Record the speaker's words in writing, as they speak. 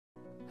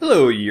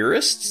Hello,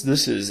 Jurists.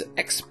 This is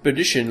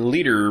Expedition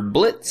Leader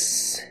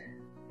Blitz,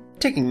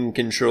 taking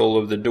control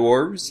of the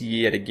dwarves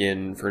yet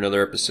again for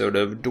another episode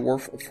of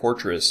Dwarf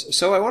Fortress.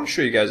 So I want to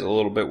show you guys a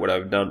little bit what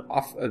I've done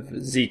off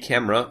of the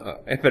camera.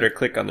 I better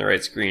click on the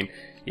right screen.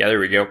 Yeah, there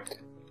we go.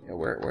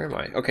 Where am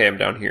I? Okay, I'm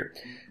down here.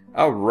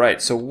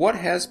 Alright, so what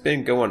has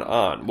been going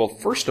on? Well,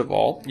 first of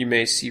all, you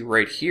may see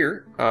right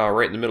here,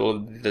 right in the middle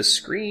of the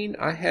screen,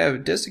 I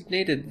have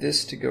designated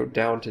this to go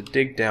down to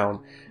dig down.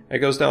 It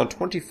goes down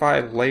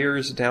 25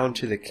 layers down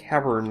to the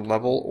cavern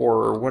level,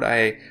 or what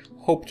I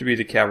hope to be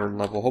the cavern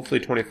level. Hopefully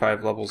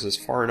 25 levels is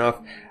far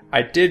enough.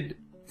 I did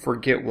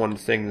forget one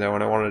thing though,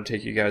 and I wanted to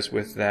take you guys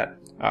with that.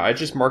 I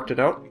just marked it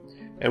out,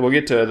 and we'll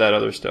get to that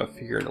other stuff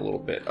here in a little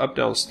bit. Up,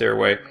 down,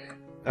 stairway.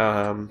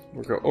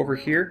 We'll go over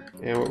here,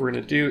 and what we're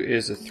going to do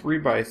is a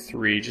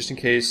 3x3, just in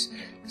case,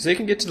 because they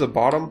can get to the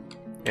bottom,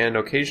 and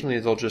occasionally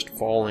they'll just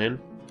fall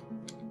in,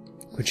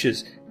 which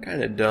is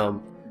kind of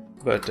dumb.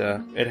 But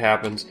it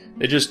happens.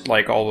 They just,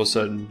 like, all of a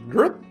sudden,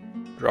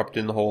 dropped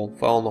in the hole,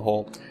 fell in the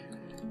hole.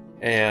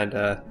 And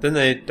then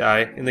they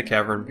die in the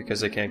cavern because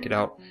they can't get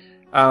out.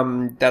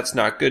 That's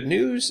not good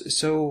news,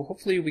 so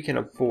hopefully we can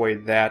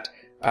avoid that.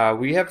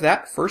 We have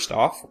that first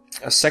off.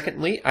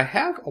 Secondly, I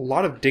have a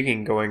lot of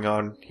digging going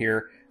on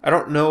here. I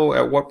don't know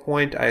at what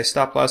point I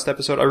stopped last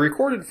episode. I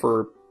recorded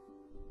for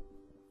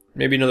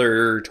maybe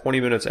another 20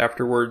 minutes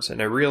afterwards,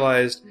 and I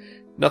realized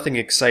nothing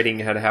exciting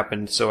had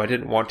happened, so I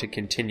didn't want to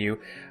continue.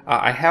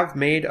 I have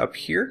made up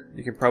here,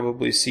 you can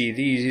probably see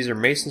these. These are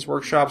Mason's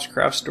Workshops,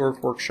 Craft's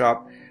Dwarf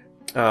Workshop,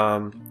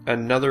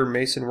 another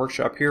Mason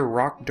Workshop here,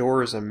 rock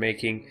doors I'm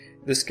making.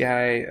 This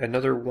guy,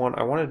 another one,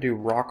 I want to do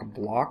rock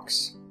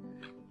blocks,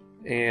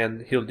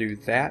 and he'll do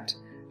that.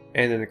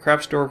 And then the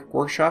Craft's Dwarf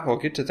Workshop, I'll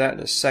get to that in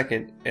a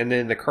second, and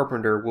then the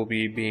Carpenter will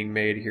be being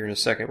made here in a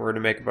second. We're going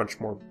to make a bunch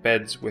more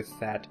beds with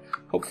that,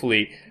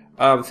 hopefully.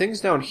 Things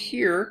down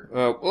here,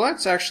 well,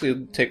 let's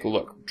actually take a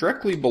look.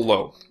 Directly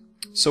below.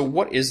 So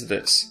what is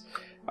this?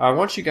 I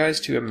want you guys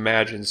to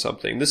imagine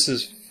something. This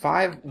is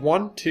 6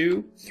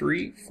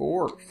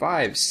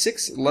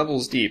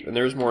 levels deep, and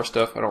there's more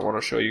stuff I don't want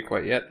to show you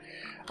quite yet.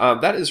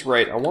 That is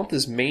right. I want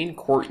this main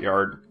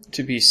courtyard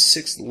to be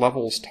 6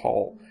 levels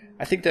tall.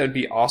 I think that would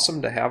be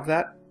awesome to have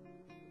that.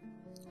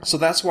 So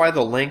that's why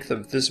the length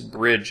of this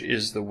bridge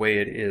is the way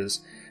it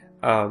is.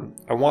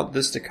 I want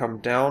this to come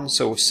down,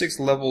 so 6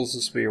 levels,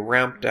 this will be a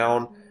ramp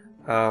down.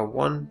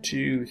 1,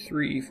 2,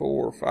 3,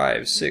 4,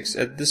 5, 6.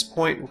 At this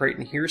point, right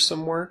in here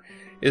somewhere,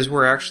 is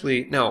where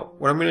actually... No,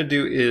 what I'm going to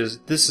do is,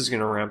 this is going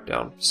to ramp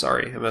down.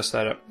 Sorry, I messed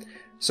that up.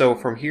 So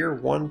from here,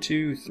 1,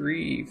 2,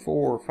 3,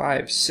 4,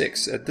 5,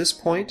 6. At this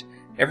point,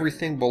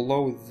 everything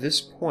below this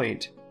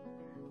point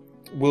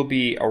will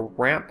be a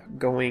ramp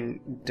going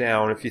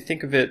down. If you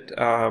think of it...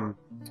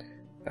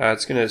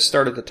 it's going to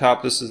start at the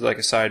top. This is like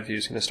a side view.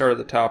 It's going to start at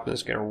the top, and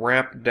it's going to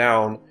ramp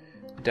down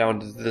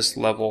to this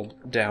level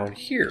down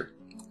here.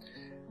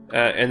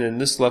 And then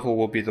this level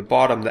will be the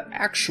bottom, the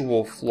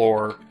actual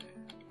floor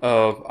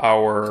of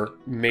our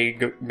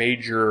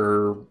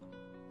major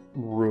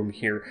room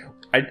here.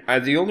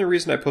 The only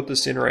reason I put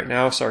this in right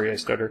now, sorry I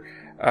stutter,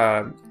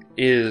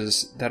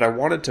 is that I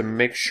wanted to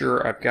make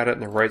sure I've got it in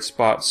the right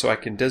spot so I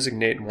can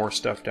designate more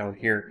stuff down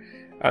here.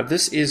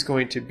 This is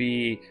going to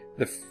be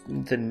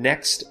the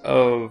next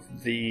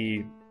of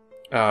the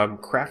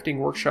crafting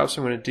workshops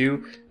I'm going to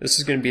do. This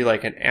is going to be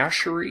like an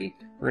ashery.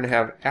 We're going to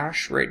have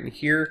ash right in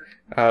here,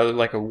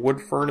 like a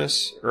wood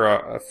furnace, or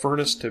a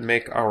furnace to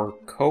make our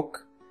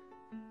coke.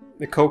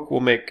 The coke will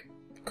make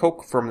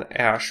coke from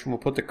the ash. We'll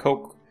put the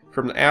coke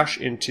from the ash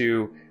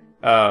into...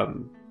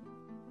 we'll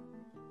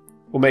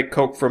make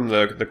coke from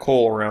the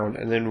coal around,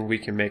 and then we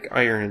can make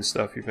iron and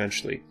stuff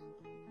eventually.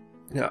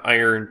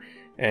 Iron...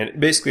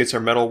 And basically it's our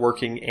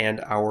metalworking and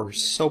our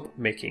soap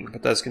making,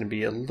 but that's going to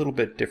be a little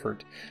bit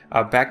different.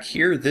 Back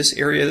here, this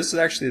area, this is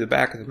actually the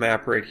back of the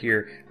map right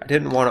here. I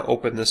didn't want to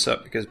open this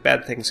up because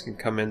bad things can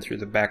come in through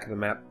the back of the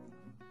map.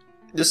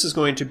 This is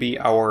going to be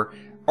our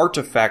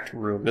artifact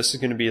room. This is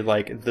going to be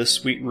like the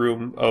sweet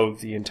room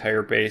of the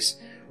entire base.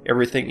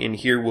 Everything in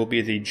here will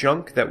be the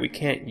junk that we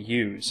can't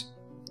use.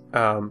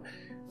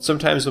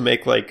 Sometimes we'll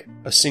make like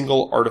a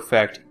single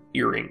artifact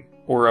earring,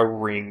 or a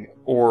ring,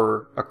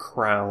 or a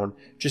crown.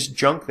 Just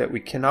junk that we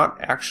cannot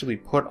actually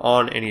put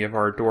on any of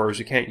our doors.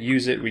 We can't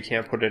use it, we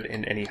can't put it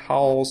in any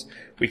halls,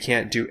 we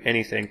can't do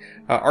anything.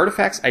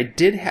 Artifacts, I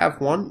did have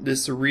one. This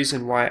is the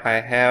reason why I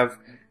have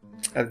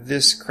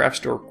this Craft's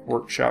Dork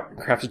Workshop,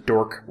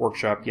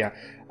 yeah.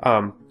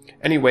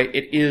 Anyway,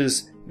 it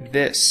is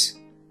this.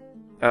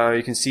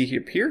 You can see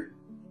up here,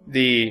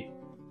 the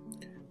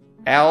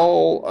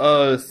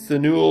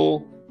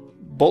Al-Thanul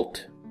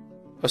Bolt.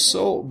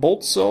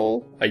 Bolt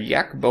Soul, a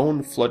yak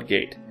bone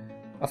floodgate.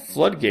 A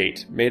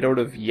floodgate made out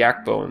of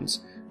yak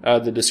bones.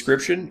 The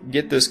description,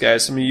 get this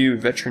guys, some of you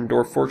veteran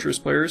Dwarf Fortress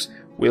players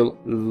will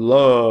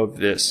love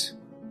this.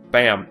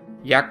 Bam!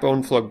 Yak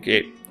bone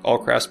floodgate. All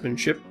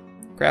craftsmanship.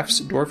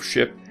 Craft's dwarf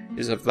ship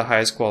is of the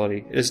highest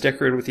quality. It is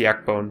decorated with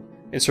yak bone,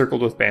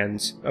 encircled with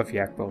bands of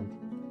yak bone.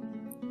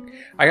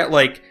 I got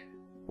like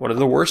one of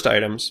the worst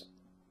items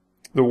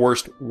the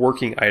worst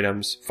working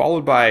items,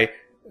 followed by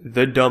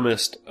the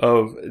dumbest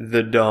of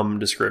the dumb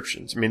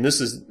descriptions. I mean,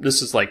 this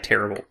is like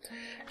terrible.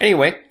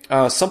 Anyway,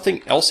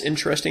 something else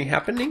interesting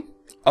happening.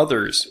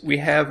 Others. We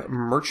have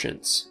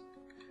merchants.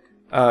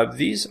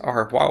 These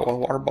are, wow,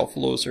 water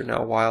buffaloes are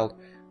now wild.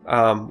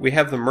 We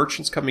have the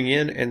merchants coming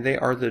in, and they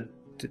are the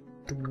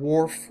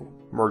dwarf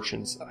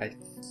merchants, I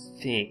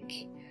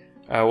think.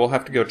 We'll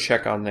have to go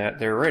check on that.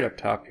 They're right up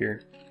top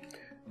here.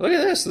 Look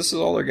at this. This is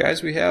all the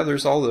guys we have.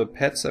 There's all the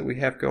pets that we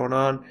have going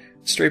on.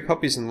 Stray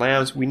puppies and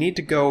lambs. We need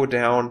to go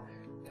down.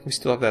 We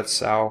still have that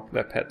sow,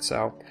 that pet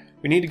sow.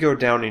 We need to go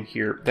down in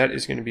here. That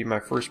is going to be my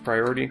first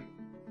priority.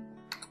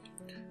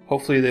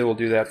 Hopefully they will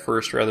do that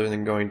first rather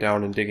than going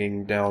down and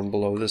digging down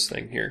below this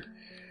thing here.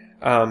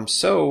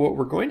 So what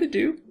we're going to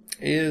do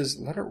is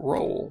let it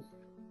roll.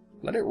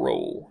 Let it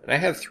roll. And I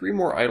have 3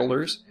 more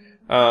idlers.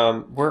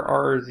 Where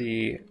are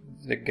the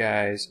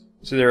guys?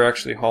 So they're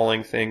actually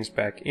hauling things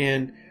back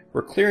in.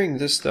 We're clearing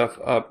this stuff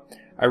up.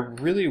 I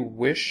really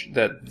wish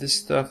that this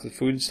stuff, the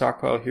food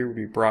stockpile here, would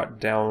be brought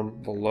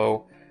down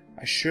below.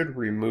 I should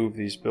remove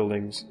these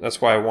buildings.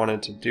 That's why I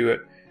wanted to do it.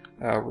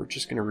 We're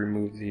just going to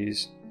remove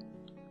these.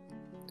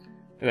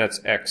 And that's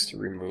X to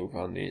remove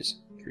on these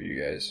for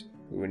you guys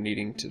who are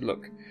needing to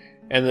look.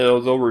 And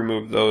they'll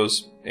remove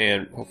those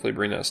and hopefully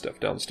bring that stuff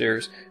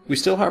downstairs. We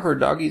still have our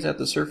doggies at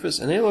the surface,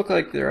 and they look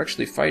like they're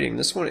actually fighting.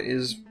 This one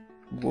is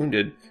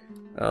wounded.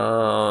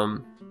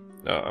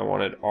 I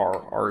wanted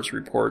R's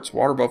reports.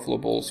 Water buffalo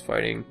bull's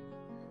fighting.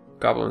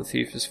 Goblin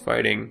thief is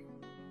fighting.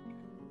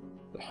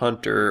 The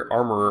hunter,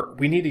 armorer.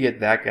 We need to get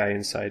that guy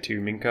inside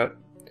too, Minkut.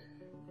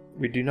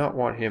 We do not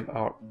want him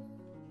out.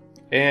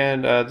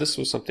 And this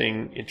was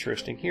something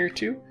interesting here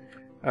too.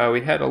 We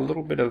had a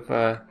little bit of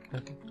a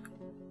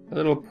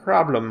little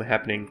problem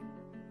happening.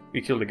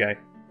 We killed a guy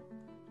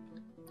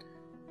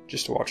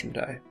just to watch him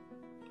die.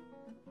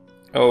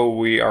 Oh,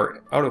 we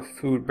are out of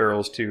food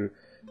barrels too,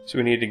 so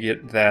we need to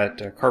get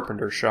that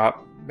carpenter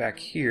shop back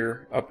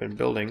here up in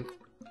building.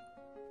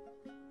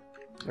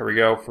 There we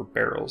go for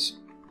barrels.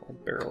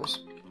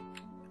 Barrels.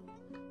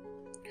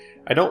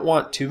 I don't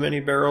want too many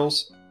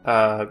barrels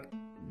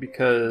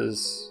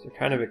because they're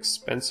kind of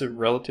expensive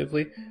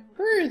relatively.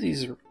 Where are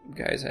these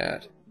guys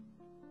at?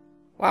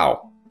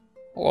 Wow.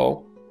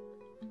 Hello.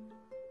 I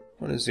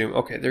want to zoom.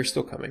 Okay, they're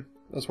still coming.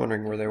 I was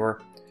wondering where they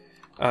were.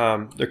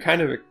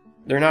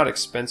 They're not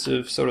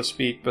expensive, so to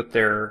speak, but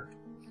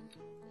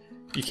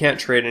you can't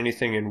trade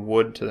anything in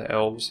wood to the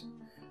elves,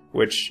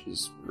 which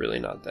is really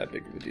not that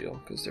big of a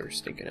deal because they're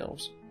stinking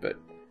elves. But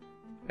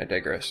I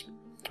digress.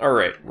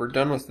 Alright, we're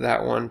done with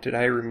that one. Did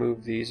I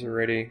remove these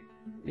already?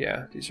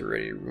 Yeah, these are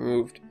already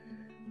removed.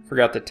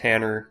 Forgot the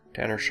tanner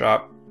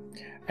shop.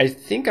 I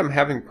think I'm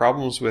having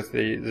problems with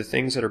the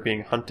things that are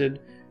being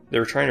hunted.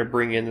 They're trying to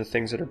bring in the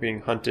things that are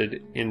being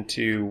hunted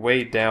into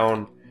way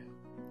down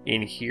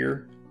in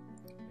here,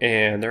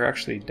 and they're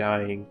actually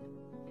dying.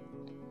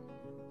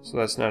 So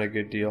that's not a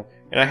good deal.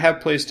 And I have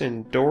placed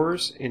in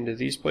doors into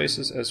these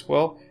places as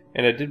well,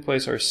 and I did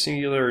place our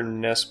singular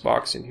nest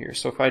box in here.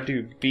 So if I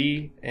do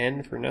B,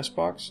 N for nest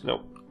box,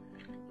 nope.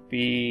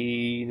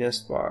 B,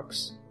 nest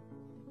box.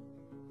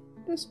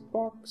 Nest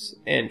box,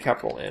 and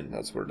capital N,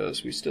 that's what it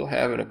does. We still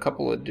have a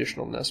couple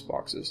additional nest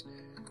boxes.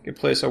 Good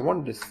place. I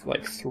wanted to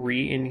like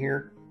 3 in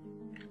here.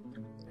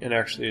 And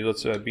actually,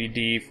 let's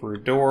BD for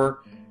a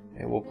door,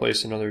 and we'll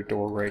place another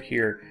door right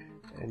here.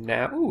 And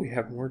now, ooh, we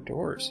have more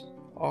doors.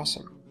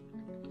 Awesome.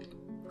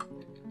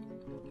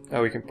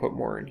 Now we can put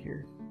more in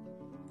here.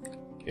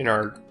 In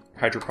our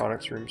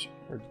hydroponics rooms.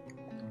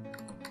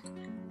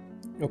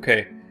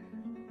 Okay.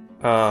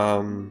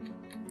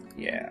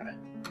 Yeah.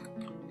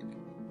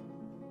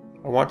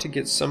 I want to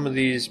get some of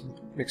these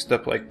mixed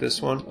up like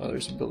this one. Oh,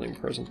 there's a building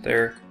present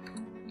there.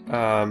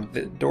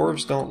 The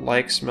dwarves don't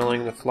like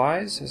smelling the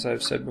flies, as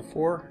I've said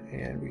before.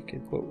 And we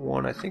can put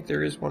one. I think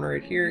there is one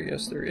right here.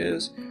 Yes, there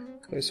is.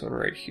 Place one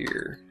right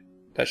here.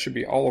 That should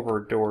be all of our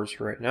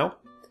doors right now.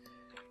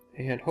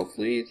 And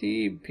hopefully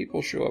the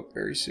people show up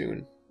very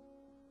soon.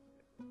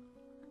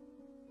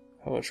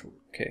 How much?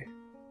 Okay.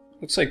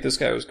 Looks like this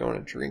guy was going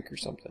to drink or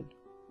something.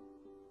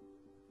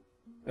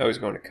 Oh, he's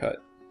going to cut.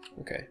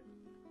 Okay.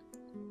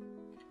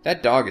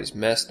 That dog is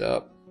messed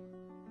up.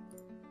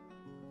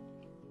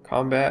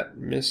 Combat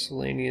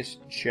miscellaneous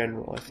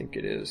general, I think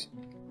it is.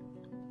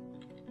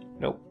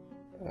 Nope.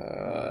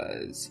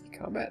 Is he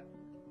combat?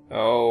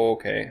 Oh,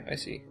 okay. I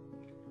see.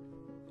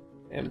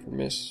 M for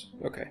miss.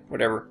 Okay,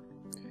 whatever.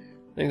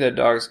 I think that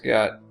dog's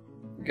got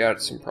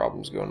some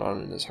problems going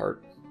on in his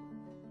heart.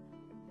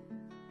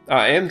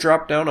 I am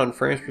dropped down on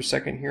frames per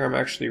second here. I'm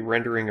actually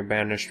rendering a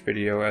banished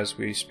video as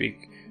we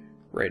speak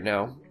right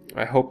now.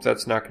 I hope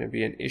that's not going to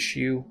be an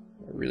issue.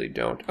 I really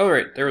don't.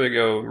 Alright, there we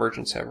go.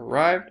 Merchants have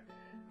arrived.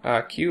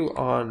 Queue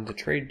on the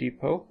trade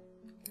depot.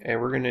 And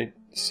we're going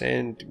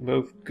to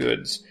move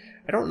goods.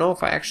 I don't know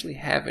if I actually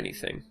have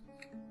anything.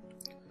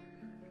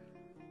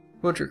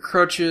 Bunch of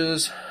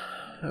crutches.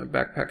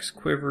 Backpacks,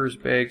 quivers,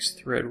 bags,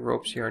 thread,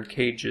 ropes, yarn,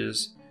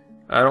 cages.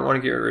 I don't want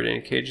to get rid of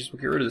any cages. We'll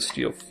get rid of the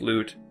steel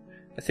flute.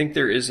 I think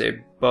there is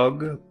a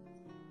bug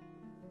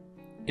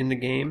in the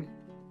game.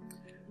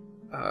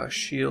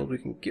 Shield, we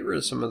can get rid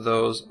of some of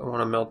those. I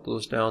want to melt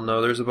those down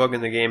though. There's a bug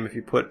in the game. If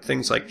you put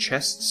things like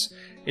chests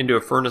into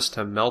a furnace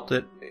to melt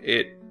it,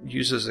 it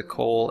uses the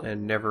coal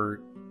and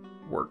never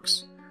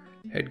works.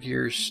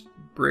 Headgears,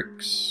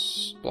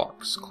 bricks,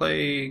 blocks,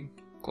 clay,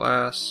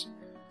 glass,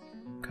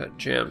 cut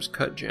gems,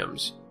 cut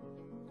gems.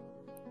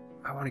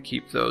 I want to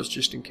keep those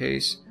just in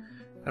case.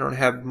 I don't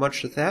have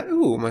much of that.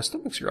 Ooh, my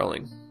stomach's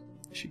growling.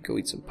 I should go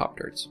eat some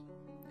Pop-Tarts.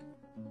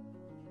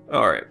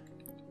 Alright.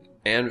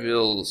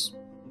 Anvils.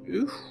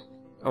 Oof.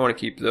 I want to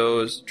keep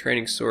those.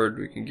 Training sword,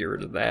 we can get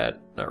rid of that.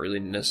 Not really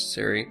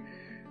necessary.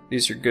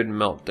 These are good to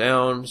melt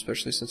down,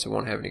 especially since I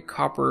won't have any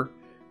copper.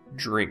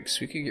 Drinks.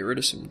 We could get rid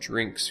of some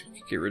drinks. We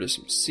could get rid of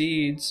some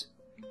seeds.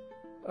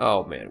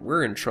 Oh man,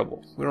 we're in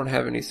trouble. We don't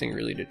have anything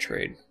really to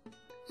trade.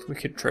 We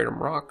could trade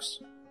them rocks.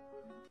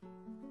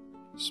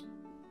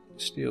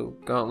 Steel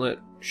gauntlet.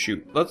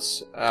 Shoot.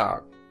 Let's...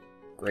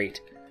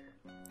 great.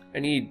 I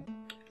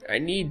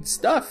need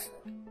stuff.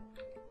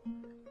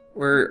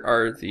 Where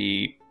are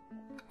the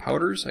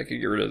powders? I could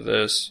get rid of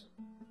this.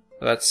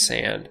 Oh, that's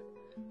sand.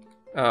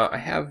 I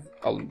have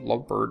a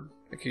lovebird.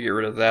 I could get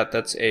rid of that.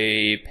 That's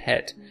a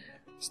pet.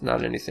 It's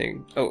not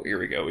anything. Oh, here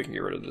we go. We can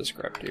get rid of this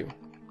crap too.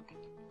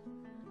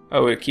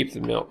 Oh, we keep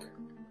the milk.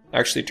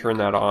 Actually turn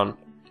that on.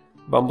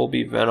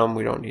 Bumblebee venom.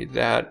 We don't need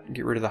that.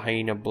 Get rid of the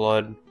hyena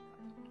blood.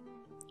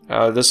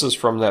 This is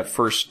from that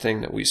first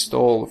thing that we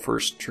stole. The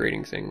first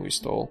trading thing we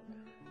stole.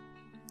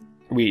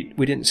 We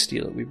didn't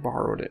steal it. We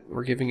borrowed it.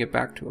 We're giving it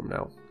back to him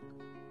now.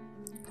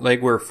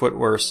 Legwear,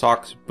 footwear,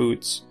 socks,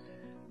 boots,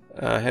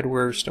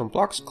 headwear, stone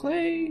blocks,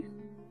 clay,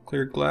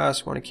 clear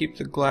glass. Want to keep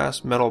the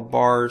glass, metal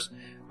bars.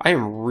 I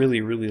am really,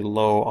 really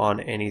low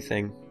on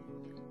anything.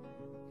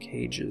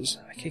 Cages.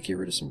 I could get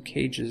rid of some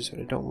cages, but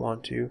I don't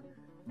want to.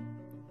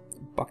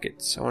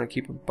 Buckets. I want to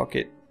keep a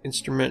bucket.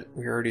 Instrument.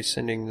 We're already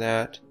sending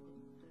that.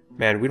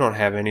 Man, we don't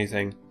have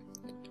anything.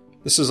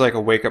 This is like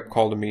a wake-up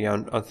call to me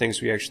on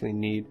things we actually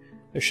need.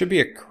 There should be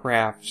a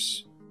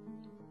crafts.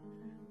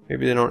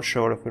 Maybe they don't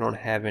show it if we don't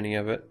have any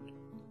of it.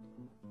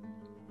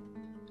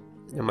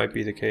 That might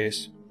be the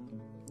case.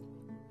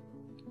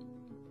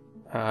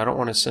 I don't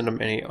want to send them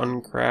any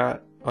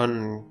uncut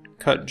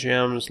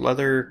gems.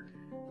 Leather.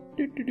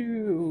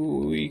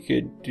 We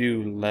could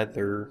do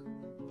leather.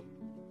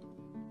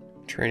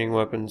 Training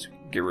weapons.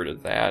 Get rid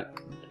of that.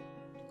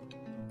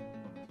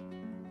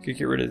 Could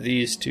get rid of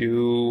these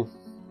two.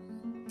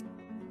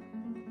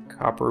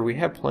 Copper. We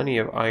have plenty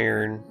of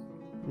iron.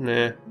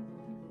 Nah.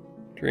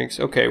 Drinks.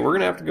 Okay, we're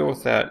gonna have to go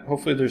with that.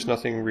 Hopefully there's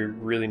nothing we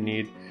really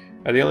need.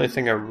 The only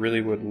thing I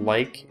really would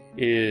like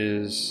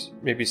is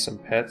maybe some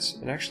pets.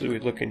 And actually we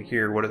look in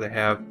here. What do they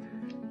have?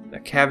 A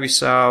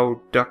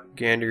cavisow, duck,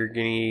 gander,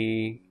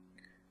 guinea,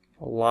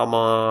 a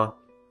llama.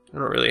 I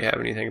don't really have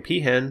anything. A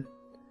peahen.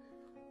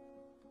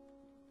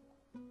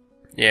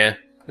 Yeah,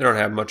 they don't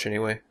have much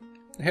anyway.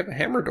 They have a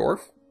hammer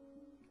dwarf.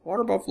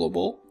 Water buffalo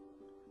bull.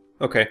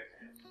 Okay.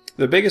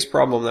 The biggest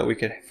problem that we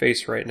could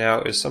face right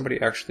now is somebody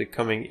actually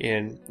coming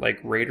in, like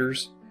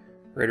raiders.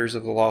 Raiders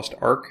of the Lost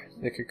Ark.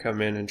 They could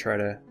come in and try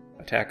to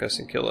attack us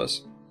and kill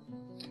us.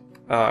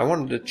 I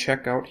wanted to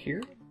check out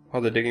here how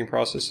the digging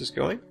process is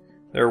going.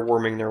 They're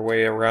worming their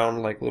way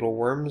around like little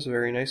worms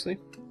very nicely.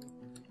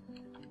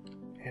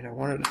 And I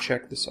wanted to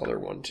check this other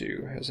one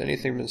too. Has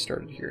anything been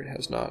started here? It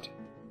has not.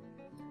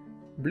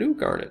 Blue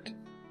garnet.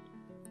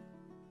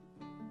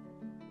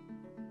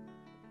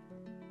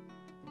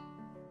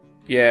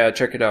 Yeah,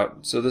 check it out.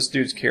 So this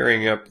dude's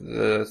carrying up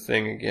the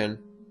thing again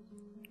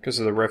because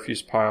of the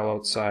refuse pile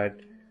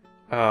outside.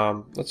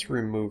 Let's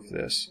remove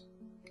this.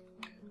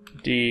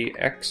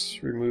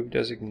 DX, remove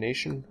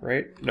designation,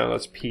 right? No,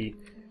 that's P.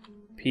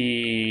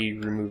 P,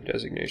 remove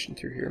designation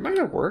through here. It might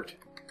have worked.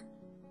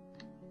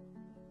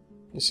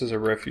 This is a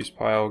refuse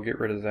pile. Get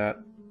rid of that.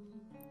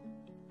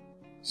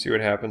 See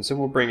what happens. And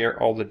we'll bring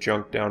all the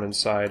junk down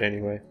inside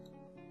anyway.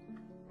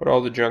 Put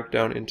all the junk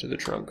down into the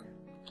trunk.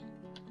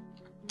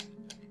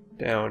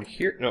 Down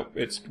here. Nope,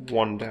 it's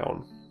one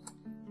down.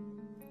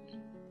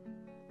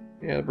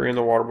 Yeah, bringing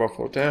the water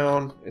buffalo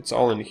down. It's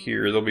all in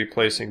here. They'll be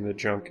placing the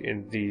junk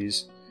in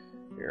these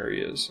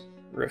areas.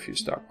 Refuse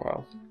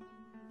stockpile.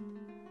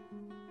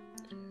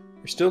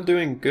 We're still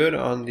doing good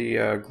on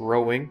the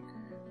growing.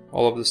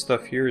 All of the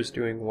stuff here is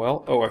doing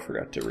well. Oh, I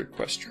forgot to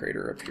request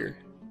trader up here.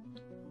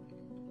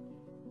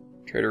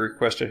 Trader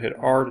requested, hit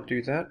R to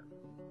do that.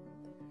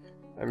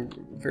 I'm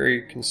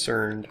very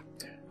concerned.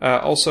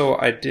 Also,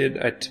 I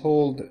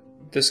told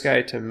this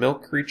guy to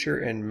milk creature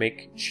and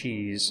make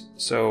cheese.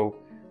 So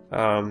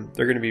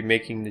they're going to be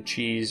making the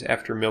cheese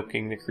after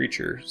milking the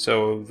creature.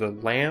 So the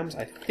lambs,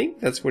 I think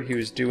that's what he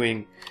was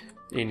doing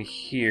in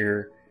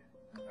here.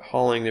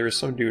 There was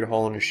some dude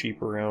hauling a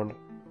sheep around.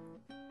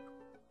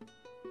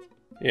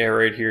 Yeah,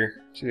 right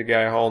here. See the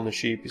guy hauling the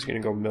sheep? He's going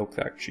to go milk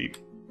that sheep.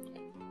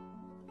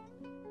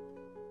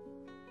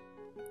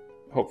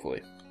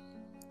 Hopefully.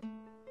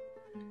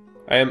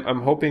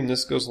 I'm hoping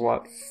this goes a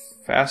lot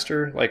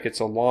faster. Like,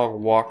 it's a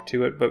long walk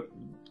to it, but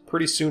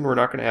pretty soon we're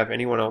not going to have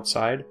anyone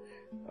outside.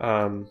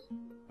 I'm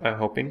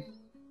hoping.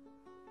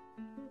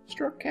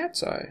 Struck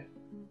cat's eye.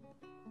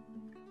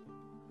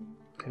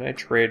 Can I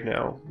trade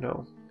now?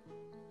 No.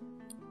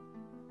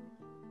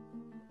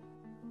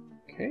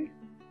 Okay.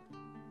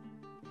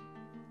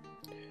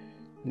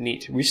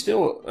 Neat. We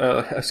still,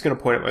 I was going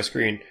to point at my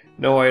screen,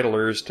 no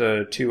idlers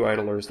to 2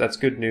 idlers. That's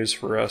good news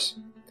for us.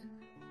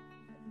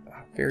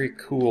 Very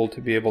cool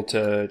to be able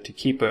to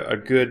keep a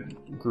good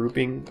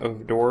grouping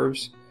of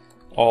dwarves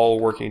all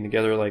working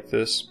together like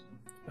this,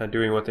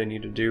 doing what they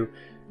need to do.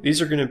 These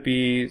are going to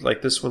be,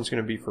 like this one's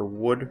going to be for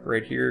wood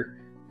right here.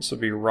 This will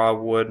be raw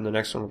wood, and the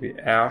next one will be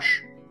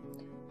ash.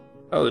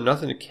 Oh,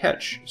 nothing to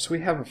catch. So we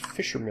have a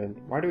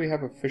fisherman. Why do we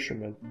have a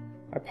fisherman?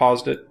 I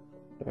paused it.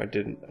 No, I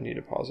didn't. I need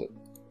to pause it.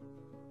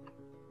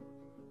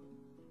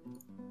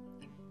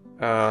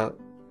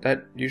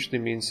 That usually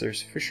means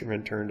there's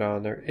fisherman turned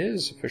on. There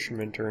is a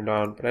fisherman turned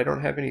on, but I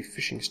don't have any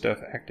fishing stuff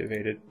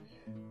activated.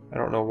 I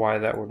don't know why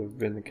that would have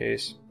been the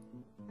case.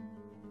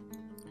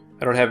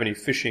 I don't have any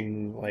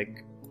fishing,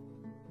 like,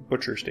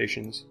 butcher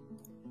stations.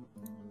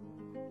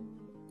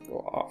 Go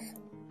off.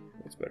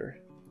 That's better.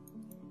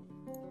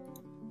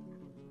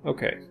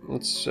 Okay,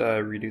 let's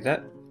redo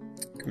that.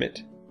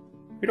 Commit.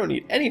 We don't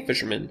need any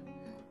fishermen.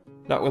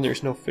 Not when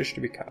there's no fish to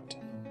be caught.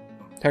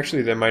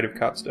 Actually, they might have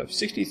caught stuff.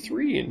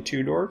 63 in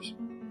 2 dwarves.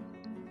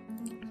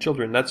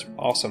 Children, that's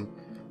awesome.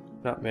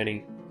 Not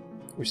many.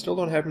 We still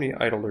don't have any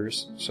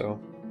idlers, so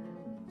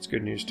it's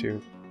good news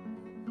too.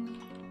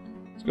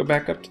 Let's go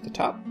back up to the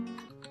top.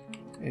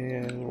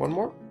 And one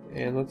more.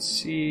 And let's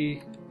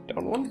see...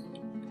 down one?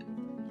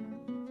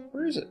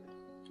 Where is it?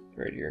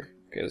 Right here.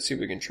 Okay, let's see if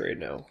we can trade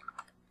now.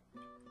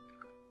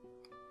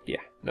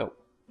 Yeah, no.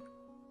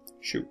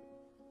 Shoot.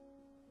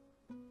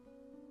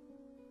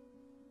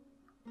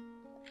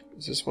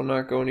 Is this one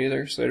not going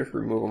either? Slater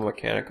for remove a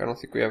mechanic. I don't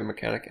think we have a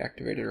mechanic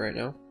activated right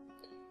now.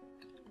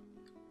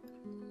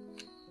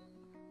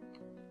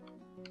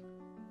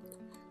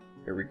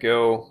 Here we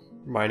go.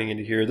 Mining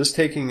into here. This is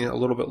taking a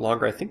little bit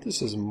longer. I think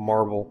this is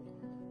marble.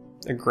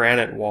 A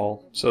granite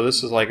wall. So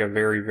this is like a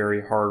very,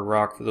 very hard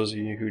rock for those of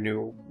you who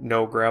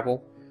know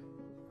gravel.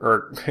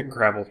 Or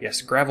gravel.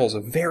 Yes, gravel is a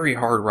very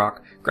hard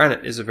rock.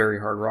 Granite is a very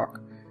hard rock.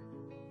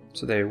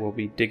 So they will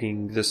be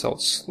digging this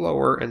out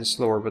slower and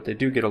slower, but they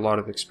do get a lot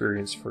of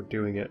experience for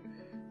doing it.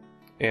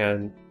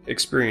 And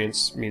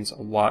experience means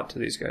a lot to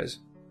these guys.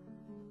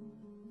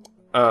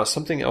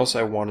 Something else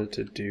I wanted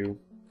to do.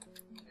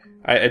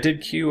 I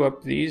did queue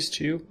up these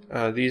two.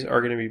 These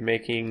are going to be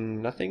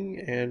making nothing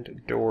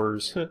and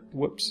doors.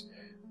 Whoops.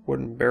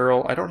 Wooden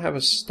barrel. I don't have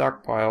a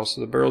stockpile,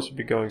 so the barrels would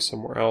be going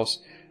somewhere else.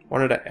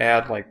 Wanted to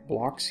add like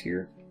blocks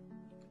here.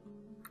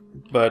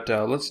 But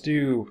let's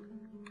do...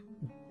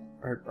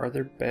 Are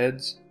there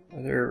beds?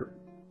 Are there...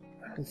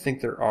 I don't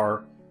think there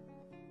are.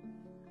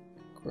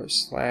 Or a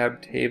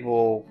slab,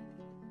 table.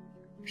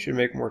 We should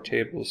make more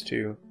tables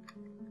too.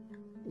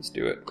 Let's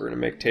do it. We're going to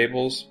make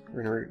tables.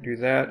 We're going to do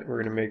that.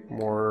 We're going to make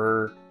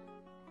more...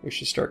 We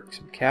should start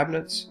some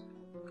cabinets.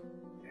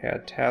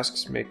 Add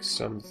tasks, make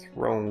some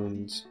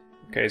thrones.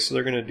 Okay, so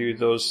they're going to do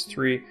those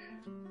 3.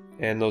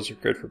 And those are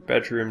good for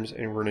bedrooms.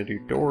 And we're going to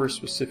do doors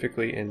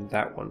specifically in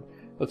that one.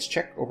 Let's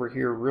check over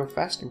here real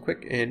fast and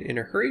quick and in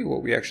a hurry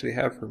what we actually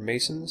have for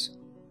masons.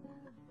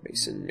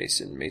 Mason,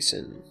 mason,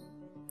 mason.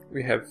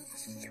 We have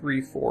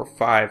 3, 4,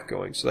 5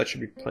 going, so that should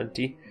be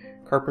plenty.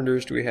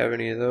 Carpenters, do we have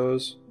any of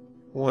those?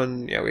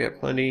 1, yeah, we have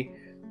plenty.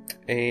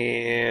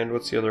 And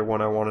what's the other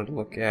one I wanted to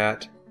look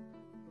at?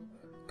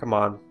 Come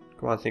on,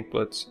 think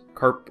Blitz.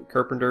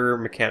 Carpenter,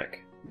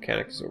 mechanic.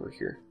 Mechanic is over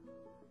here.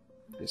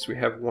 Yes, we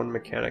have 1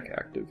 mechanic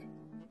active.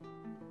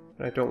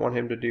 And I don't want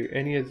him to do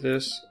any of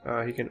this.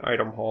 He can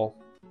item haul.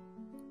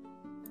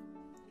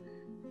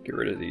 Get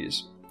rid of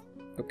these.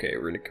 Okay,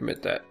 we're going to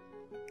commit that.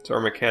 So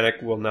our mechanic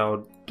will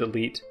now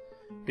delete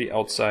the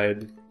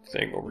outside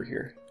thing over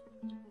here.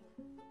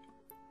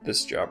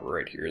 This job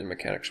right here, the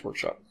mechanic's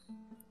workshop.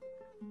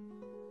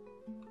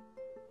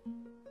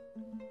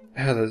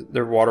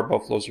 Their water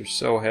buffaloes are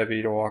so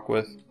heavy to walk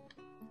with.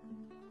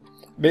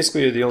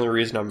 Basically, the only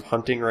reason I'm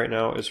hunting right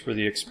now is for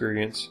the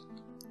experience.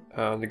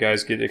 The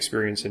guys get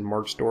experience in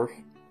Marksdorf,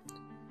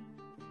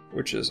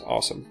 which is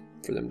awesome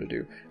for them to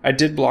do. I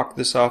did block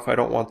this off. I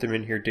don't want them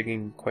in here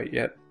digging quite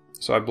yet,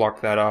 so I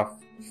blocked that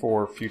off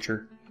for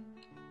future.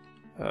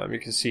 You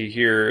can see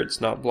here it's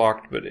not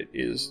blocked, but it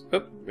is.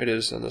 Oh, it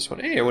is on this one.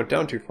 Hey, I went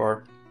down too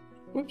far.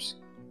 Whoops.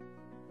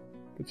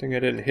 Good thing I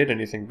didn't hit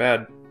anything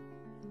bad.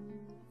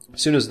 As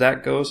soon as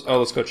that goes... Oh,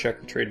 let's go check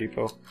the trade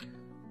depot.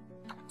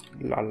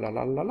 La la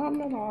la la la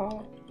la la.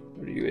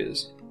 Where you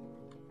is?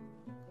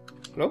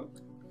 Hello?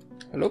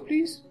 Hello,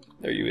 please?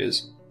 There you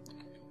is.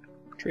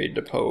 Trade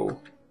depot.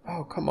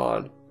 Oh, come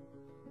on.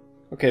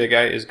 Okay, the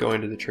guy is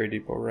going to the trade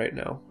depot right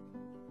now.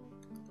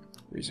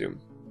 Resume.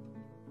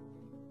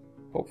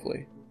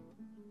 Hopefully.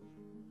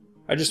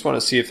 I just want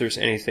to see if there's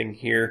anything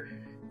here.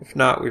 If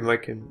not, we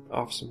might get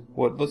off some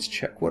wood. Let's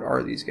check. What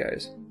are these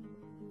guys?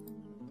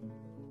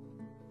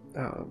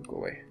 Go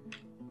away.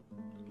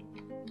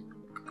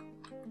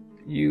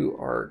 You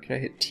are... Can I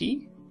hit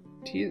T?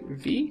 T?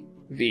 V?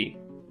 V.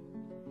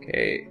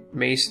 Okay,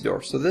 Mace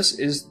Dwarf. So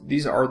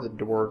these are the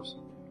dwarves.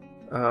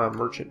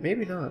 Merchant,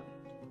 maybe not.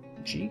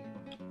 G?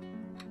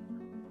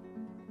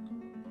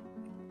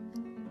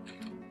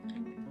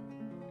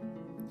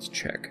 Let's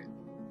check.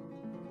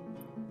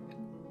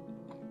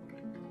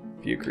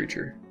 View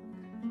creature.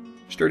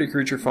 Sturdy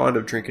creature fond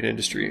of drink and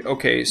industry.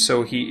 Okay,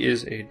 so he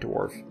is a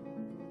dwarf.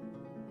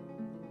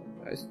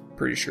 I'm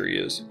pretty sure he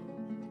is.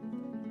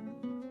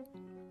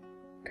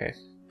 Okay.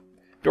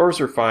 Dwarves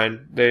are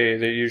fine. They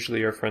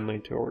usually are friendly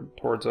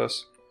towards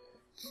us.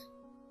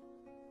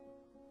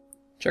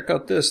 Check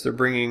out this. They're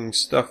bringing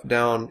stuff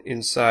down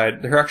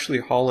inside. They're actually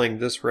hauling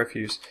this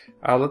refuse.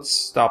 Let's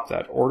stop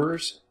that.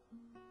 Orders.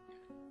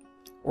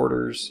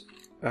 Orders.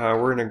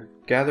 We're going to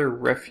gather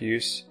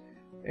refuse,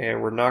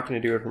 and we're not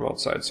going to do it from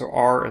outside. So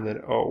R and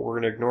then O.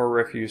 We're going to ignore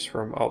refuse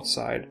from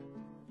outside.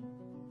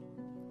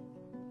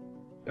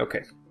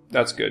 Okay,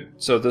 that's good.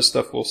 So this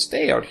stuff will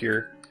stay out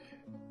here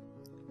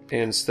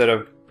instead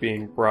of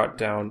being brought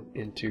down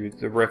into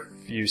the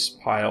refuse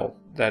pile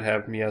that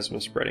have miasma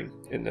spreading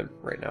in them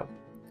right now.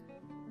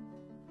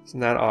 Isn't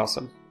that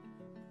awesome?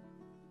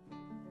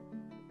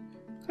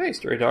 Hey,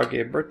 stray dog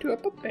gave birth to a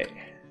puppy.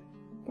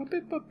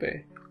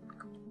 Puppy.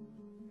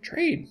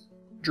 Trade.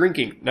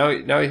 Drinking. Now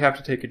you have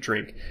to take a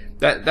drink.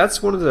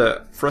 That's one of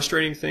the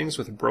frustrating things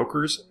with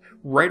brokers.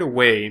 Right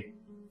away,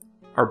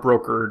 our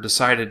broker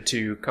decided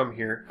to come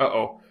here.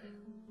 Uh-oh.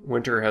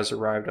 Winter has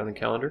arrived on the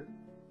calendar.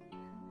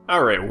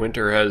 Alright,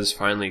 winter has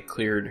finally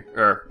cleared,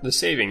 or the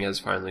saving has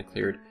finally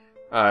cleared.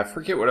 I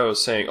forget what I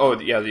was saying. Oh,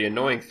 yeah, the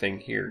annoying thing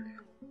here.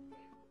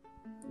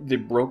 The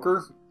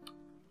broker,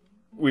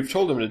 we've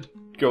told him to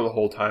go the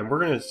whole time. We're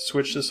going to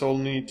switch this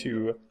only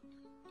to,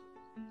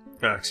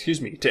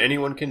 to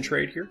anyone can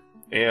trade here.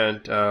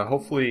 And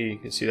hopefully, you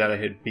can see that I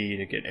hit B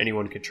to get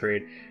anyone can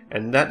trade.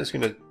 And that is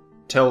going to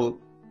tell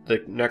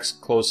the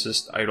next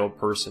closest idle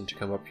person to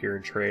come up here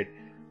and trade.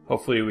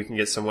 Hopefully we can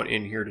get someone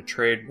in here to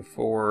trade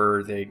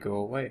before they go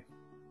away.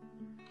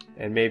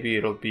 And maybe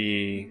it'll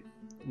be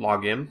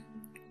Logim,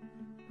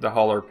 the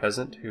hauler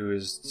peasant, who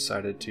has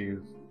decided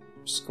to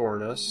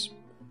scorn us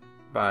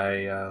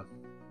by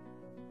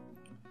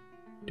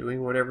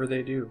doing whatever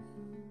they do.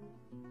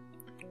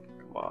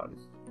 Come on.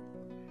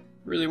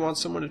 Really want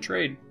someone to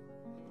trade.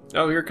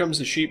 Oh, here comes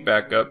the sheep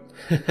back up.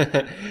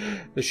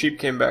 The sheep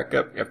came back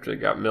up after they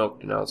got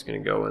milked, and now it's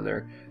going to go in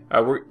there.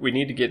 We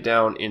need to get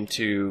down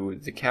into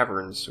the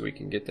caverns so we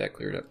can get that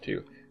cleared up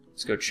too.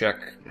 Let's go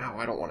check. No,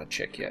 I don't want to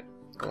check yet.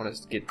 I want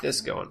to get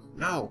this going.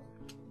 No!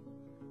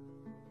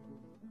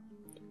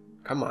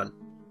 Come on.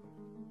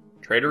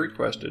 Trader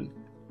requested.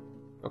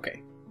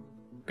 Okay.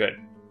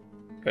 Good.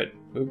 Good.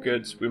 Move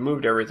goods. We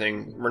moved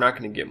everything. We're not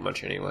going to get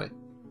much anyway.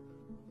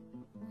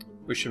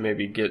 We should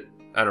maybe get,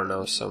 I don't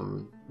know,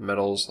 some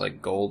metals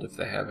like gold if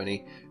they have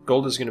any.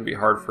 Gold is going to be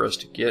hard for us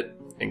to get,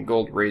 and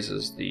gold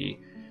raises the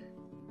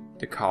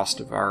cost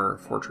of our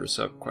fortress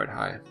up quite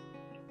high.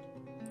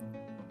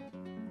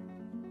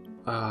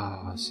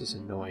 Oh, this is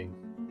annoying.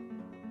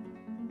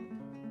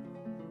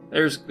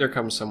 There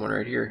comes someone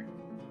right here.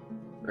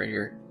 Right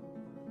here.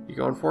 You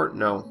going for it?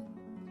 No.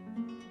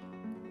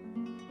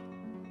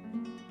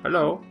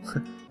 Hello?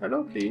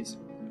 Hello, please.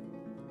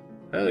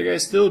 Oh, the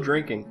guy's still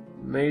drinking.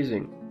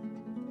 Amazing.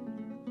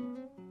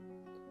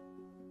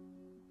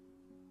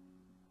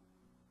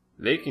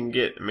 They can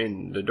get,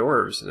 the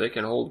dwarves, they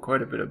can hold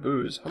quite a bit of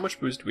booze. How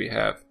much booze do we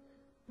have?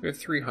 We have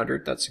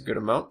 300, that's a good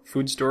amount.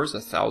 Food stores,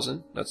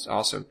 1,000, that's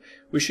awesome.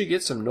 We should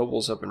get some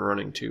nobles up and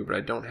running too, but I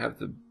don't have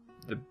the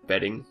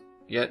bedding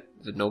yet,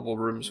 the noble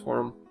rooms for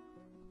them.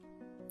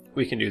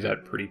 We can do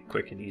that pretty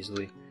quick and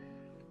easily.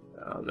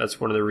 That's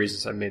one of the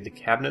reasons I made the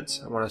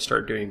cabinets. I want to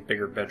start doing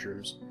bigger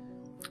bedrooms.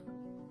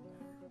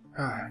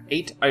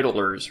 8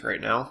 idlers right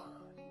now.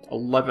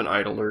 11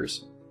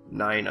 idlers.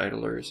 9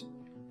 idlers.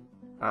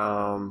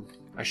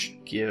 I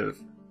should give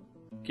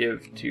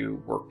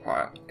to work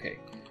pile. Okay,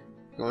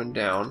 going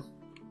down.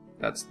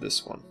 That's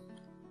this one.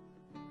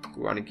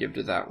 We want to give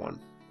to that one.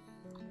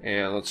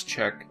 And let's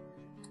check.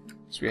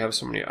 So we have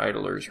so many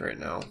idlers right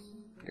now.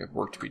 We have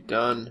work to be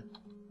done.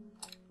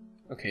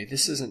 Okay,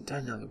 this isn't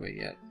done all the way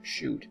yet.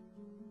 Shoot.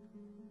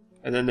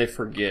 And then they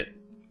forget.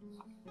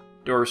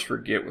 Dwarves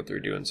forget what they're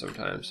doing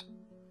sometimes.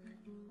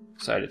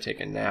 Decide to take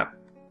a nap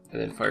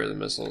and then fire the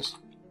missiles.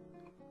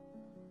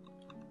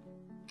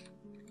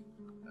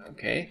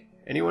 Okay.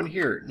 Anyone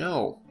here?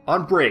 No.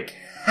 On break.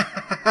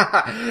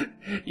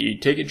 You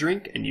take a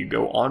drink and you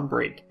go on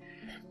break.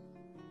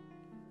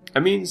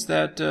 That means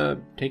that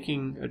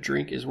taking a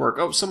drink is work.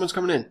 Oh, someone's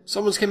coming in.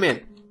 Someone's come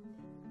in.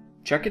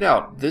 Check it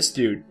out. This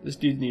dude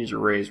needs a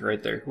raise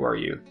right there. Who are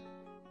you?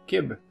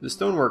 Kib, the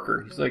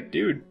stoneworker. He's like,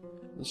 dude,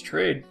 let's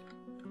trade.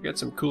 We got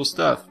some cool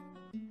stuff.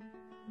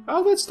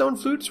 Oh, that stone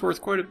flute's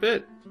worth quite a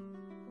bit.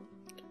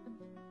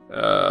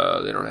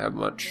 They don't have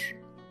much.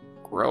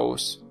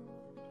 Gross.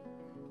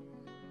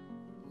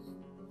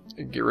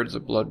 Get rid of the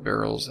blood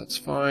barrels, that's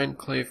fine.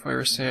 Clay,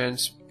 fire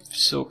sands,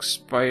 silk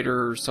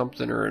spider, or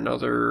something or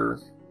another.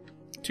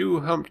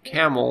 2-humped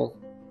camel.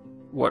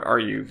 What are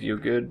you? View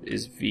good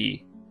is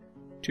V.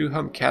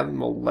 2-humped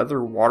camel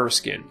leather water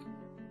skin.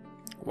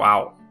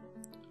 Wow.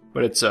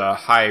 but it's a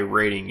high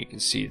rating. You can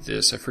see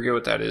this. I forget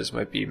what that is.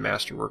 Might be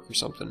masterwork or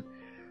something.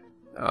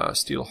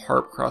 Steel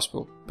harp,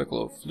 crossbow,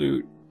 piccolo,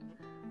 flute.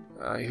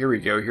 Here we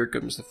go. Here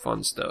comes the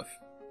fun stuff.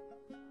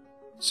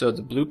 So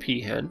the blue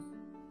peahen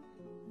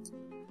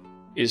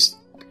is,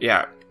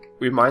 yeah,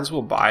 we might as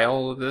well buy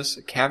all of this.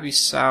 Cavi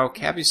sow.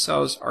 Cavi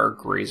sows are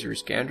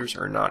grazers. Ganders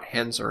are not.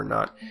 Hens are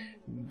not.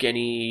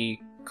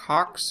 Guinea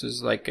cocks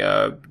is like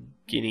a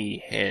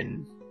guinea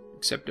hen,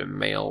 except a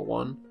male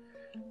one.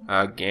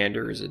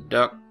 Gander is a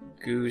duck.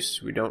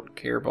 Goose, we don't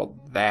care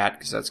about that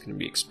because that's going to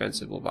be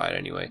expensive. We'll buy it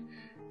anyway.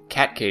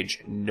 Cat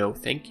cage, no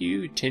thank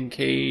you. Tin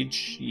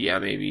cage, yeah,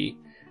 maybe.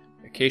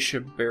 Acacia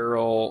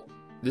barrel.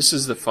 This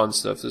is the fun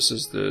stuff. This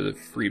is the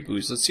free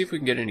booze. Let's see if we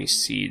can get any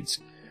seeds.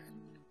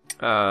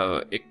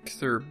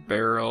 Ichthyer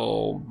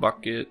barrel,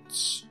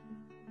 buckets.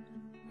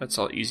 That's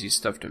all easy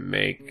stuff to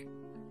make.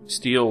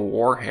 Steel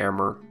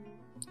warhammer.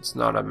 It's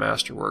not a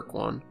masterwork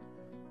one.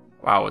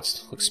 Wow,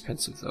 it's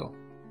expensive though.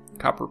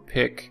 Copper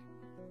pick.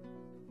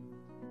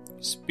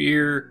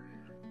 Spear.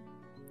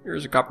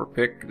 Here's a copper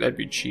pick. That'd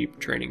be cheap.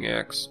 Training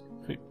axe.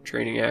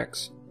 Training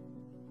axe.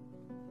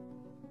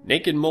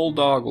 Naked mole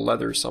dog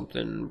leather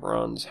something.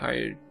 Bronze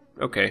hide.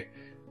 Okay.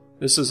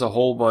 This is a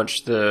whole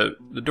bunch. The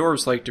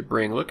dwarves like to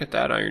bring... Look at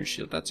that iron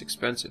shield. That's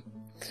expensive.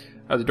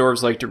 The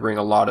dwarves like to bring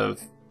a lot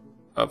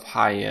of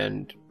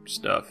high-end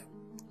stuff.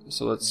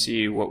 So let's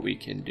see what we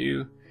can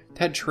do.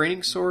 That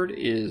training sword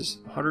is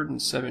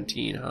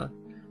 117, huh?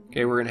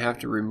 Okay, we're going to have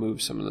to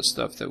remove some of the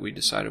stuff that we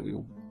decided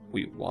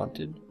we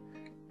wanted.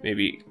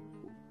 Maybe...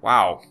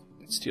 Wow.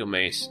 Steel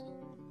mace.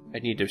 I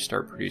need to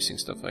start producing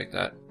stuff like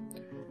that.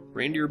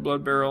 Reindeer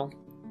blood barrel.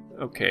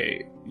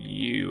 Okay,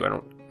 I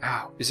don't...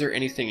 Ow, is there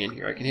anything in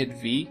here? I can hit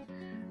V.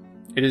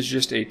 It is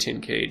just a tin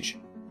cage.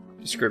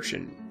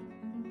 Description.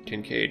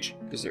 Tin cage.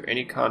 Is there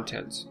any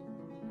contents?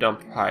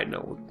 Dump hide.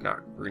 No, we're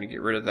not. We're going to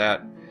get rid of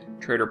that.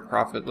 Trader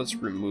profit. Let's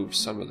remove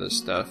some of this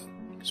stuff.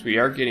 Because we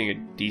are getting a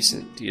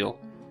decent deal.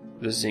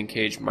 The zinc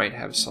cage might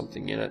have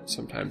something in it.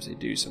 Sometimes they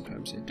do,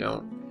 sometimes they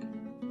don't.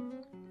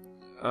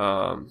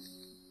 I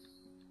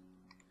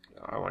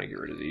want to get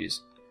rid of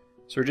these.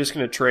 So we're just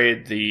going to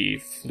trade the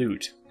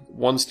flute.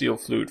 One steel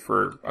flute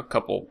for a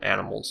couple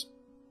animals.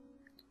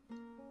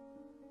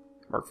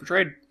 Mark for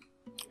trade.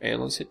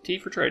 And let's hit T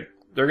for trade.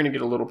 They're going to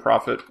get a little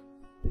profit.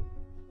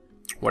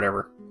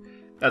 Whatever.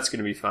 That's going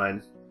to be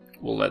fine.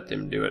 We'll let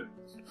them do it.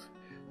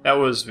 That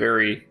was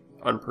very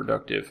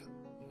unproductive.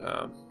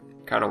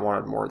 Kind of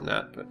wanted more than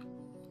that, but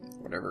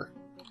whatever.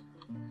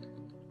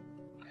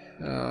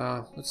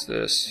 What's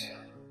this?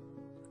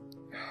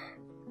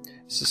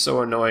 This is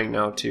so annoying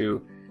now,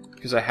 too,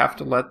 because I have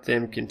to let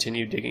them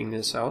continue digging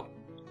this out.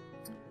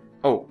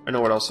 Oh, I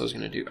know what else I was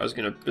going to do. I was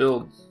going to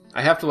build...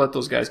 I have to let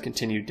those guys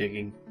continue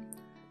digging,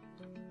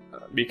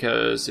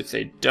 because if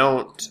they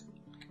don't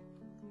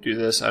do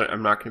this,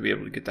 I'm not going to be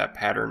able to get that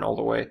pattern all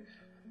the way.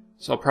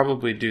 So I'll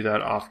probably do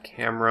that off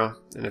camera,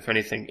 and if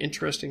anything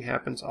interesting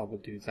happens, I will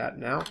do that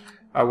now.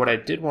 What I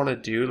did want to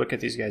do, look at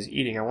these guys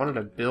eating, I wanted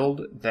to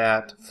build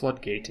that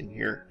floodgate in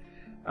here.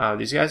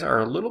 These guys are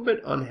a little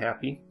bit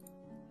unhappy.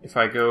 If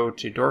I go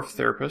to Dwarf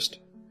Therapist,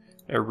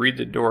 I read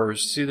the dwarves,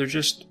 see they're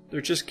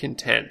just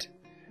content.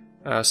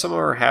 Some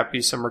are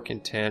happy, some are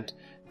content.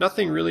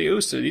 Nothing really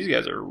oosted. These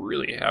guys are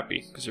really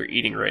happy because they're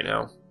eating right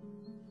now.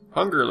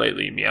 Hunger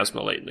lately,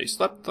 miasma lately,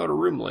 slept without a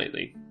room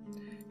lately.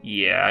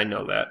 Yeah, I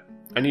know that.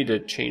 I need to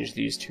change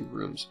these two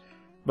rooms.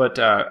 But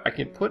I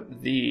can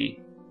put the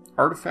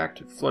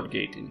artifact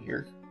floodgate in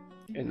here,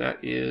 and that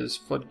is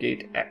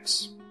floodgate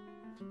X.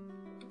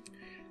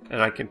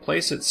 And I can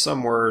place it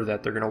somewhere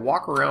that they're going to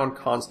walk around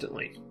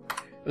constantly.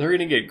 And they're going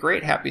to get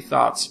great happy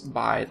thoughts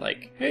by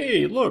like,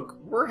 hey, look,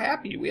 we're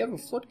happy, we have a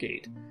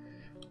floodgate.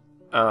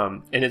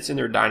 And it's in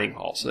their dining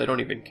hall, so they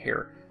don't even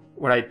care.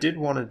 What I did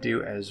want to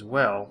do as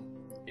well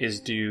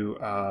is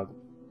I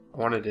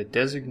wanted to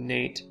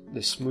designate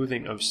the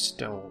smoothing of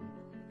stone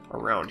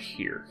around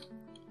here.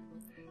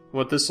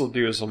 What this will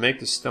do is it'll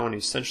make the stone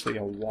essentially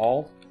a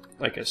wall,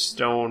 like a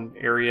stone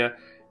area,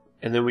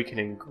 and then we can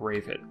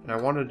engrave it. And I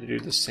wanted to do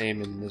the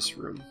same in this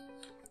room.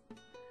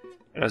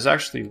 And I was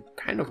actually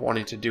kind of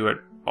wanting to do it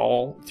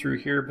all through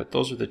here, but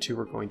those are the two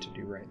we're going to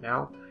do right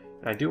now.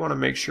 And I do want to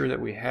make sure that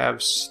we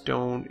have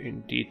stone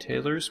in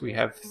detailers. We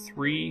have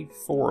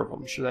 4 of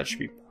them, so that should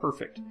be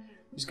perfect.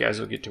 These guys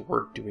will get to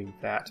work doing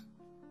that.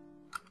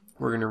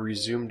 We're going to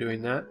resume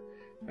doing that.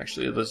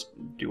 Actually, let's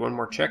do one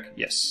more check.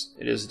 Yes,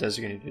 it is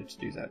designated to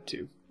do that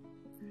too.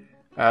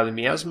 The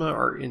miasma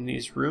are in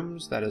these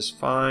rooms. That is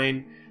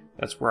fine.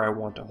 That's where I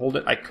want to hold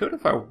it. I could,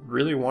 if I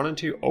really wanted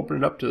to, open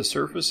it up to the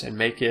surface and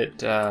make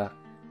it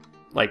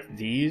like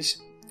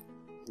these.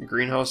 The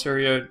greenhouse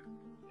area,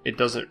 it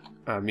doesn't,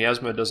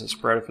 miasma doesn't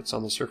spread if it's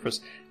on the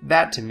surface.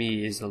 That to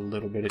me is a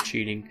little bit of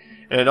cheating.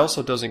 And it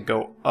also doesn't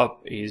go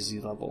up a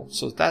Z level.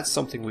 So that's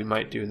something we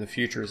might do in the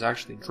future, is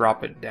actually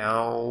drop it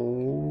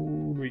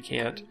down. We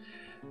can't.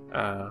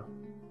 We'll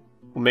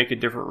make a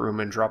different room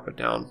and drop it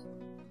down.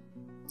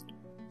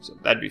 So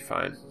that'd be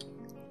fine.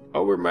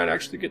 Oh, we might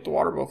actually get the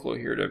water buffalo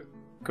here to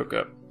cook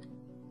up.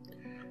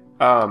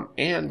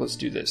 And let's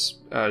do this.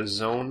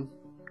 Zone.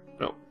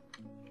 No.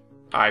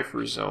 I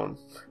for zone.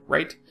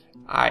 Right?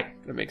 I.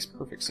 That makes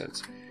perfect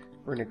sense.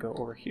 We're going to go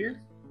over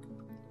here.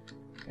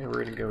 And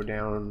we're going to go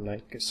down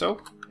like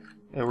so.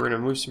 And we're going to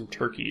move some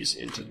turkeys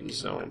into the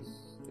zone.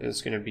 And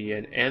it's going to be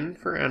an N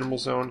for animal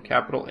zone,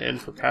 capital N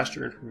for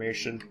pasture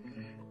information.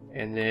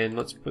 And then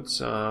let's put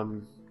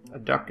a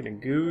duck and a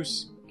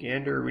goose.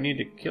 Gander. We need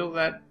to kill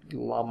that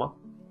llama.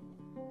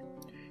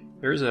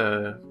 There's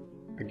a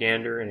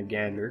gander and a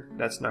gander.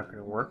 That's not going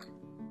to work.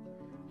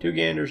 2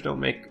 ganders don't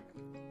make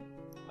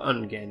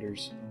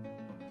unganders.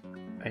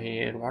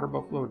 And water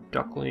buffalo,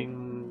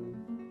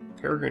 duckling,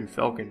 peregrine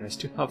falcon. I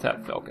still have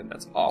that falcon.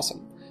 That's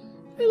awesome.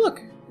 Hey,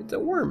 look, it's a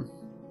worm.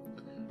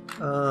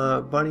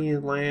 Bunny,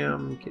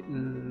 lamb,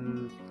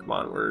 kitten. Come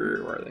on,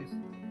 where are they?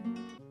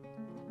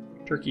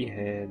 Turkey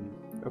hen.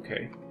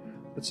 Okay,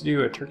 let's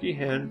do a turkey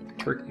hen,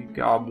 turkey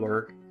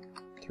gobbler.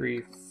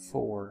 3,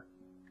 4,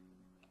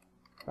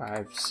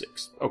 5,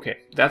 6. Okay,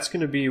 that's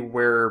going to be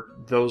where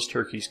those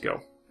turkeys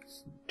go.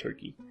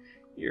 Turkey.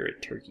 You're a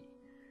turkey.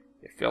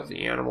 You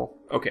filthy animal.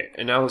 Okay,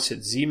 and now let's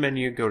hit Z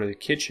menu, go to the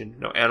kitchen.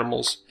 No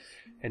animals.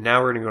 And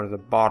now we're going to go to the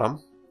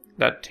bottom.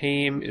 That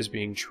tame is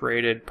being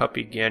traded.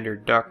 Puppy, gander,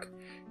 duck.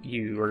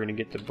 You are going to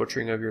get the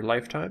butchering of your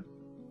lifetime.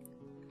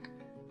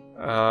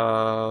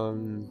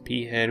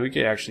 Peahen. We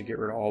could actually get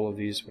rid of all of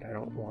these, but I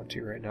don't want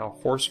to right now.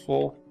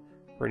 Horseful.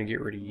 We're going to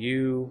get rid of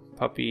you.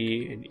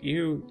 Puppy and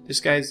you. This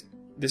guy's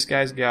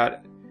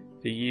got,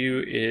 the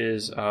U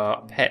is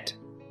pet.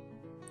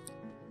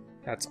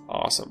 That's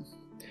awesome.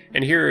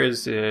 And here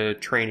is the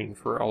training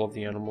for all of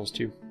the animals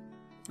too.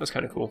 That's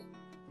kind of cool.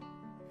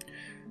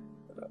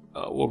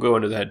 We'll go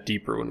into that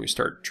deeper when we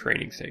start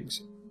training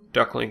things.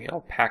 Duckling,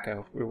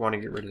 alpaca. We want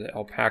to get rid of the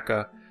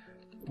alpaca.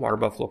 Water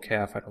buffalo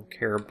calf, I don't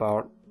care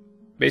about.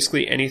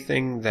 Basically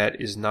anything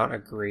that is not a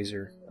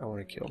grazer, I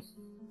want to kill.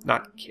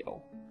 Not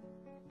kill.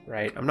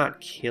 Right? I'm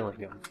not killing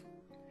them.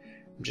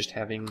 I'm just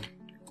having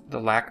the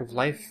lack of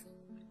life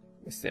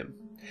with them.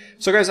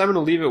 So guys, I'm going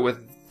to leave it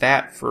with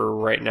that for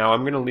right now.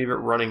 I'm going to leave it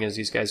running as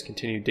these guys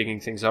continue digging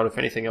things out. If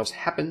anything else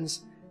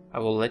happens, I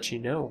will let you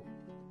know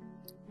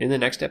in the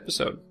next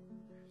episode.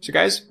 So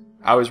guys,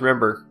 always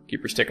remember,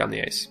 keep your stick on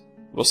the ice.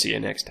 We'll see you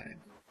next time.